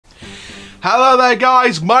Hello there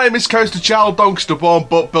guys, my name is Coaster Child, Donkster Born,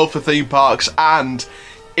 but built for theme parks, and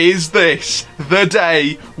is this the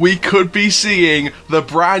day we could be seeing the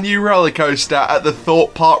brand new roller coaster at the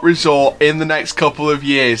Thorpe Park Resort in the next couple of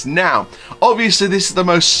years? Now, obviously this is the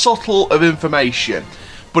most subtle of information,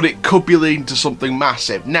 but it could be leading to something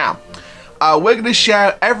massive. Now, we're going to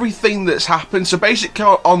share everything that's happened. So basically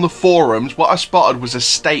on the forums, what I spotted was a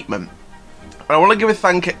statement. I want to give a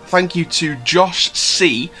thank you to Josh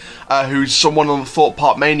C, who's someone on the Thorpe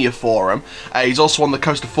Park Mania forum. He's also on the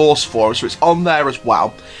Coaster Force forum, so it's on there as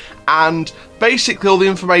well. And basically, all the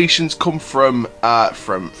information's come from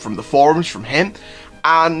the forums, from him.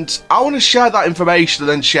 And I want to share that information and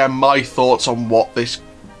then share my thoughts on what this,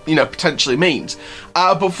 potentially means.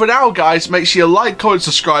 But for now, guys, make sure you like, comment,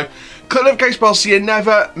 subscribe. Click the notification bell so you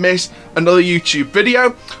never miss another YouTube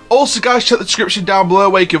video. Also, guys, check the description down below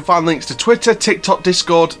where you can find links to Twitter, TikTok,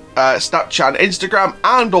 Discord, Snapchat and Instagram,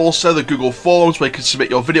 and also the Google Forums where you can submit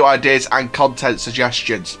your video ideas and content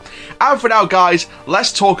suggestions. And for now, guys,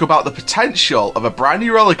 let's talk about the potential of a brand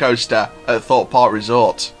new roller coaster at Thorpe Park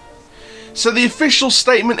Resort. So the official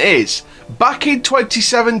statement is, back in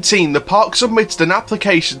 2017, the park submitted an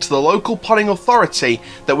application to the local planning authority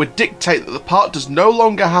that would dictate that the park does no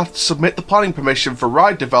longer have to submit the planning permission for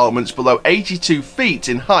ride developments below 82 feet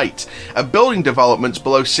in height and building developments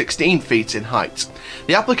below 16 feet in height.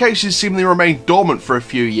 The application seemingly remained dormant for a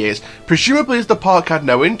few years, presumably as the park had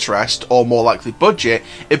no interest, or more likely budget,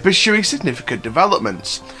 in pursuing significant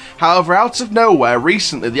developments. However, out of nowhere,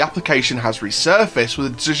 recently the application has resurfaced with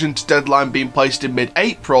a decision to deadline being placed in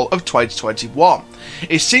mid-April of 2021.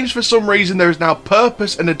 It seems for some reason there is now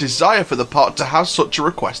purpose and a desire for the park to have such a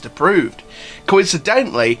request approved.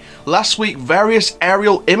 Coincidentally, last week various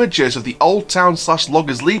aerial images of the Old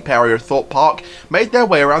Town/Loggers Leap area of Thorpe Park made their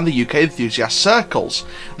way around the UK enthusiast circles.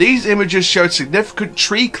 These images showed significant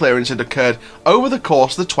tree clearance had occurred over the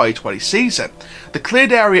course of the 2020 season. The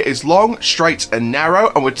cleared area is long, straight and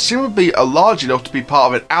narrow and would seemingly be large enough to be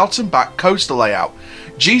part of an out and back coaster layout.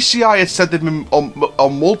 GCI had said they've been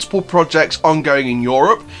on multiple projects ongoing in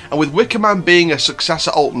Europe, and with Wickerman being a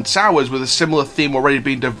successor Alton Towers with a similar theme already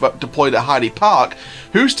being deployed at Heidi Park,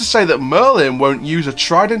 who's to say that Merlin won't use a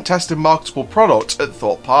tried and tested marketable product at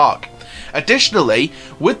Thorpe Park? Additionally,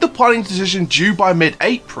 with the planning decision due by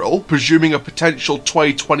mid-April, presuming a potential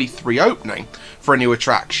 2023 opening for a new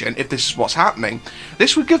attraction, if this is what's happening,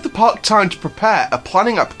 this would give the park time to prepare a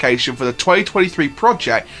planning application for the 2023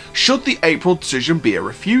 project should the April decision be a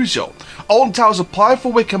refusal. Alton Towers applied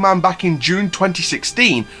for Wickerman back in June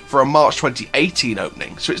 2016 for a March 2018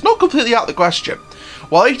 opening, so it's not completely out of the question.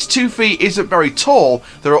 While 82 feet isn't very tall,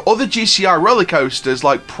 there are other GCI roller coasters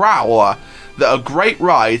like Prowler that are great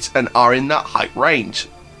rides and are in that height range.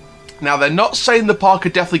 Now, they're not saying the park are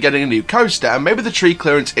definitely getting a new coaster, and maybe the tree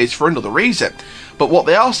clearance is for another reason, but what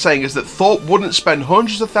they are saying is that Thorpe wouldn't spend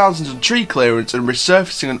hundreds of thousands on tree clearance and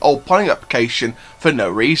resurfacing an old planning application for no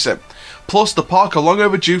reason. Plus, the park are long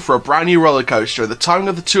overdue for a brand new roller coaster, and the timing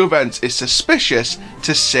of the two events is suspicious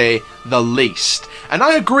to say the least. And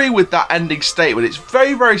I agree with that ending statement. It's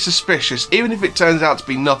very, very suspicious, even if it turns out to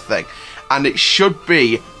be nothing, and it should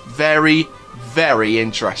be very, very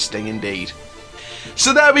interesting indeed.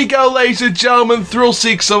 So there we go, ladies and gentlemen, thrill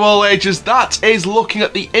seekers of all ages. That is looking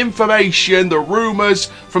at the information, the rumours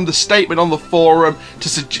from the statement on the forum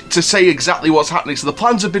to say exactly what's happening. So the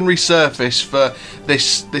plans have been resurfaced for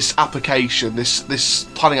this application, this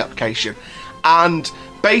planning application, and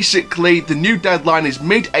basically the new deadline is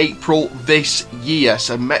mid-April this year.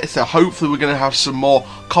 So hopefully we're going to have some more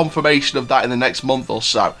confirmation of that in the next month or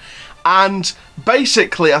so. And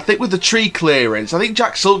basically, I think with the tree clearance, I think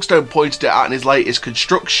Jack Silkstone pointed it out in his latest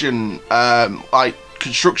construction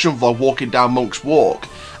vlog, Walking Down Monk's Walk,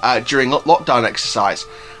 during lockdown exercise.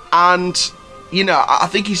 And, I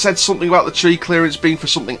think he said something about the tree clearance being for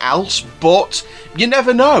something else, but you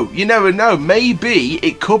never know. You never know. Maybe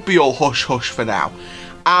it could be all hush-hush for now.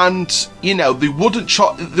 And, they wouldn't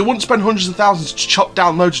spend hundreds of thousands to chop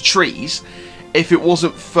down loads of trees if it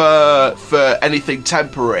wasn't for anything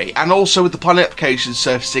temporary. And also with the planning application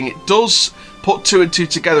surfacing, it does put two and two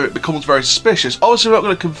together. It becomes very suspicious. Obviously, we're not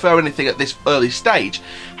going to confirm anything at this early stage.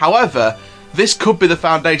 However, this could be the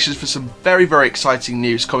foundations for some very, very exciting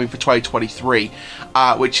news coming for 2023,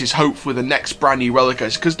 which is hopefully the next brand new roller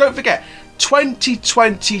coaster. Because don't forget,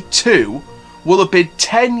 2022 will have been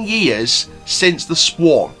 10 years since the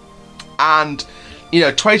Swarm, and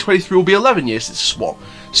 2023 will be 11 years since the Swarm.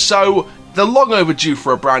 So they're long overdue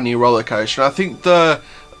for a brand new roller coaster. I think the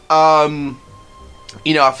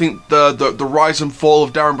rise and fall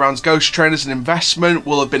of Darren Brown's Ghost Train as an investment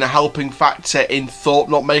will have been a helping factor in Thorpe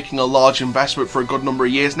not making a large investment for a good number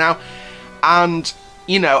of years now. And,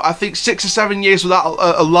 you know, I think 6 or 7 years without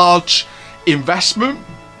a large investment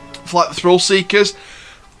for like the thrill seekers,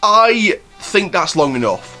 I think that's long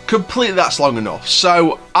enough. Completely, that's long enough.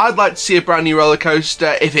 So I'd like to see a brand new roller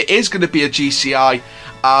coaster. If it is going to be a GCI,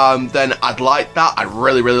 then I'd like that. I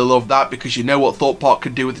really, really love that, because you know what Thorpe Park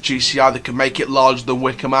could do with the GCI. They can make it larger than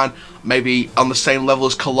Wicker Man, maybe on the same level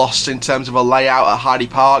as Colossus in terms of a layout at Heidi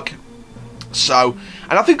Park. So,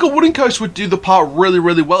 and I think a wooden coaster would do the part really,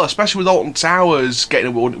 really well, especially with Alton Towers getting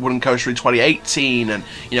a wooden coaster in 2018, and,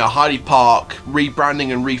 you know, Heidi Park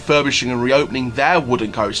rebranding and refurbishing and reopening their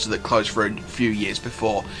wooden coaster that closed for a few years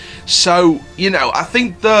before. So, you know, I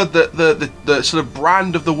think the sort of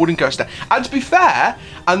brand of the wooden coaster, and to be fair,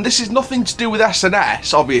 and this is nothing to do with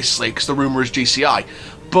S&S, obviously, because the rumour is GCI,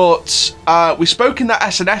 but we spoke in that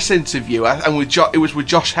S&S interview, and it was with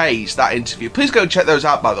Josh Hayes, that interview. Please go and check those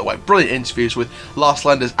out, by the way. Brilliant interviews with Lars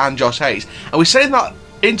Lenders and Josh Hayes. And we said in that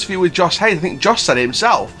interview with Josh Hayes, I think Josh said it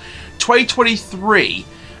himself, 2023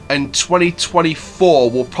 and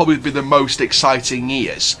 2024 will probably be the most exciting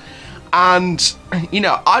years. And, you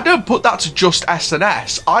know, I don't put that to just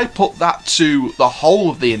S&S. I put that to the whole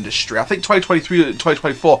of the industry. I think 2023 and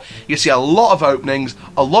 2024, you see a lot of openings,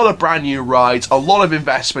 a lot of brand new rides, a lot of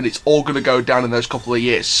investment. It's all going to go down in those couple of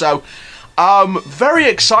years. So, very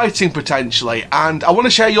exciting potentially. And I want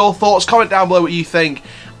to share your thoughts. Comment down below what you think.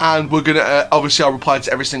 And we're going to, obviously, I'll reply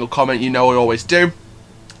to every single comment. You know I always do.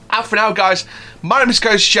 And for now, guys, my name is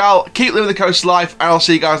Coaster Chal. Keep living the coast life, and I'll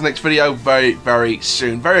see you guys in the next video very, very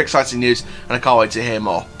soon. Very exciting news, and I can't wait to hear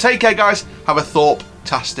more. Take care, guys. Have a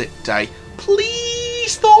Thorpe-tastic day.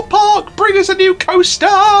 Please, Thorpe Park, bring us a new coaster.